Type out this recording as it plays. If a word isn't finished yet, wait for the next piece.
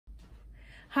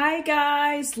Hi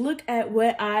guys, look at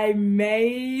what I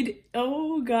made.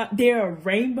 Oh god, they are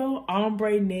rainbow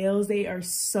ombre nails. They are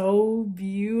so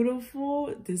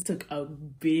beautiful. This took a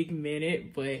big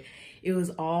minute, but it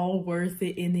was all worth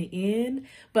it in the end.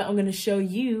 But I'm gonna show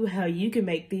you how you can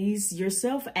make these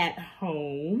yourself at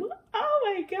home.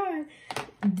 Oh my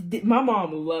god. My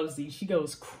mom loves these. She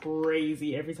goes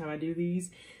crazy every time I do these.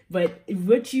 But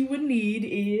what you would need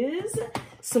is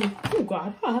some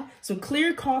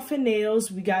clear coffin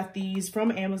nails. We got these from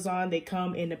Amazon. They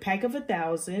come in a pack of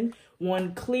 1,000.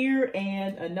 One clear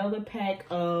and another pack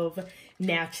of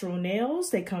natural nails.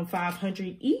 They come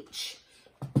 500 each.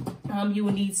 You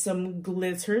will need some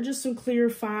glitter, just some clear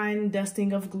fine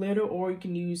dusting of glitter, or you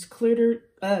can use glitter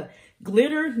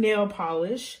nail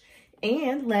polish.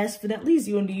 And last but not least,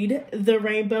 you'll need the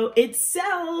rainbow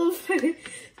itself.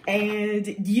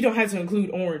 And you don't have to include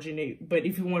orange in it, but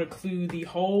if you want to include the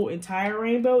whole entire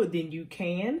rainbow, then you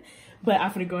can. But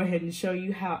I'm going to go ahead and show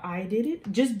you how I did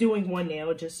it. Just doing one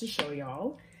nail just to show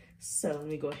y'all. So let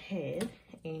me go ahead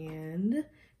and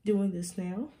doing this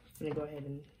now. I'm going to go ahead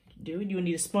and do it. You'll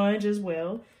need a sponge as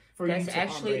well. That's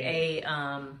actually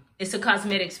it's a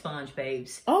cosmetic sponge,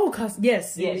 babes. Oh,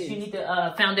 yes. Yes, you need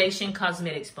the foundation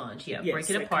cosmetic sponge. Yeah, yes, break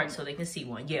it apart so they can see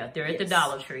one. Yeah, they're at the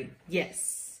Dollar Tree.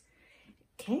 Yes.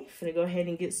 Okay, I'm gonna go ahead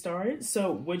and get started.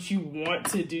 So what you want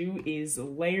to do is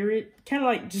layer it, kind of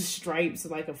like just stripes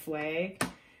like a flag.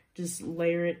 Just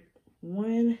layer it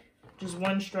just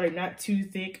one stripe, not too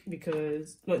thick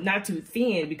because, well, not too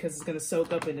thin because it's gonna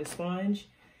soak up in the sponge.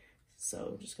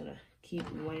 So just gonna keep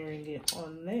layering it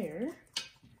on there.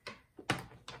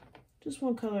 Just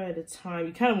one color at a time.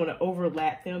 You kind of want to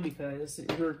overlap them because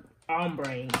you're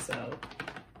ombreing, so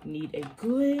you need a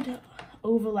good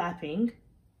overlapping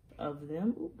of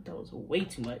them. Ooh, that was way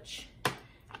too much.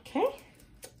 Okay,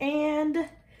 and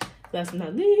last but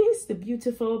not least, the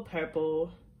beautiful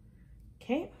purple.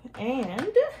 Okay,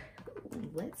 and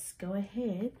let's go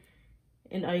ahead,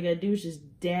 and all you gotta do is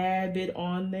just dab it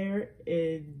on there,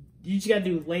 and you just gotta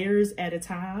do layers at a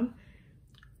time.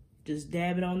 Just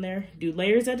dab it on there, do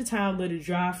layers at a time, let it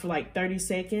dry for like 30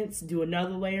 seconds, do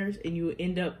another layers, and you will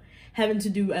end up having to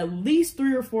do at least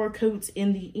 3 or 4 coats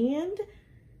in the end.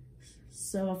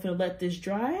 So I'm gonna let this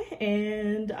dry,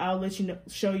 and I'll let you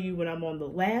show you when I'm on the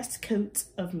last coat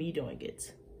of me doing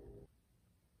it.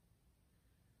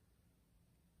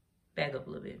 Back up a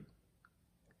little bit.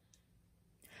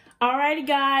 Alrighty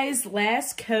guys,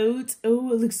 last coat.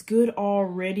 Oh, it looks good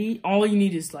already. All you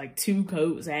need is like 2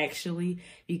 coats actually,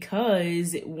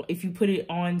 because if you put it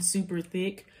on super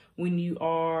thick, when you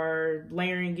are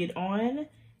layering it on,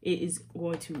 it is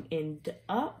going to end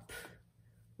up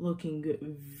looking good,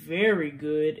 very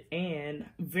good, and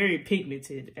very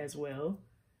pigmented as well.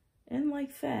 And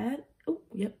like that, oh,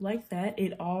 yep, like that,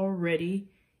 it already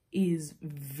is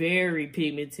very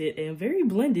pigmented and very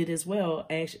blended as well.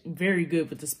 Actually, very good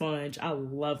with the sponge. I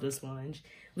love the sponge.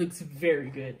 Looks very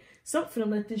good. So I'm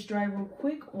gonna let this dry real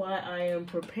quick while I am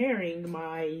preparing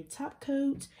my top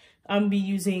coat. I'm gonna be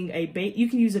using a base. You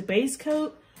can use a base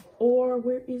coat, or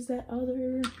where is that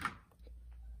other?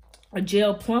 A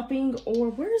gel plumping, or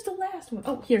where's the last one?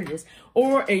 Oh, here it is.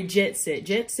 Or a jet set.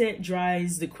 Jet set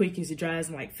dries the quickest. It dries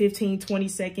in like 15-20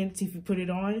 seconds if you put it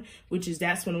on,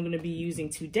 that's what I'm going to be using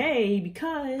today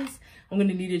because I'm going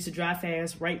to need it to dry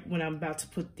fast right when I'm about to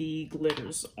put the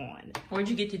glitters on. Where'd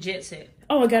you get the jet set?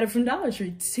 Oh, I got it from Dollar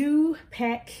Tree.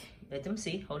 2-pack. Let them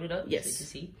see. Hold it up. Yes. So you can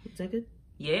see. Is that good?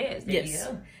 Yes. There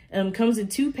you go. Comes in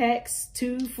 2 packs,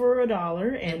 2 for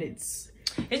 $1, and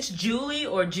It's Julie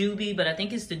or Juby, but I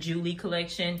think it's the Julie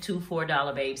collection, 2 for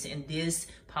 $4, babes. And this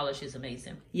polish is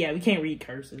amazing. Yeah, we can't read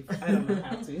cursive. I don't know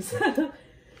how to.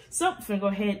 So I'm gonna go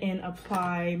ahead and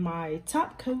apply my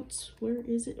top coats. Where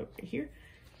is it? Over here.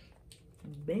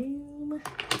 Bam.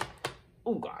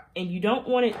 Oh God. And you don't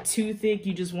want it too thick.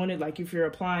 You just want it like if you're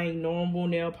applying normal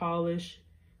nail polish,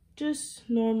 just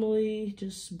normally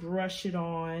just brush it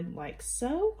on like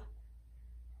so.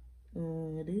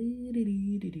 Boom.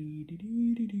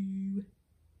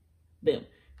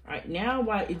 All right, now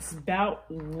while it's about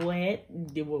wet,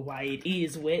 while it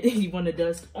is wet, you want to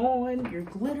dust on your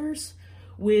glitters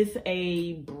with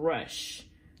a brush.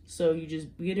 So you just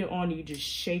get it on, you just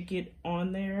shake it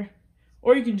on there,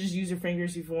 or you can just use your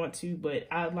fingers if you want to, but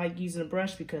I like using a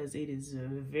brush because it is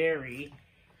very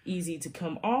easy to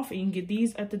come off. And you can get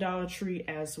these at the Dollar Tree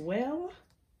as well.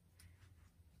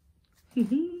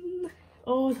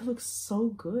 Oh, that looks so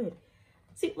good.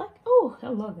 See, like, oh, I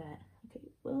love that. Okay,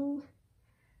 well,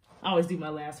 I always do my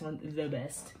last one the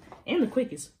best. And the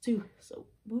quickest, too. So,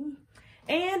 boom.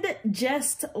 And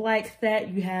just like that,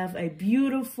 you have a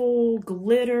beautiful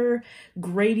glitter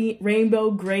gradient,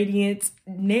 rainbow gradient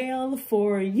nail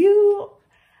for you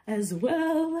as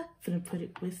well. I'm gonna put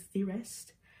it with the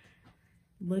rest.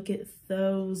 Look at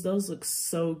those. Those look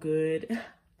so good.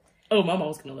 Oh, my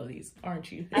mom's gonna love these,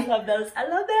 aren't you? I love those. I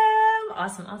love them.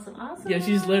 Awesome, awesome, awesome. Yeah,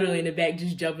 she's literally in the back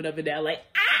just jumping up and down like,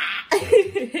 ah!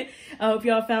 I hope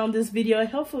y'all found this video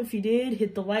helpful. If you did,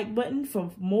 hit the like button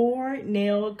for more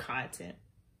nail content.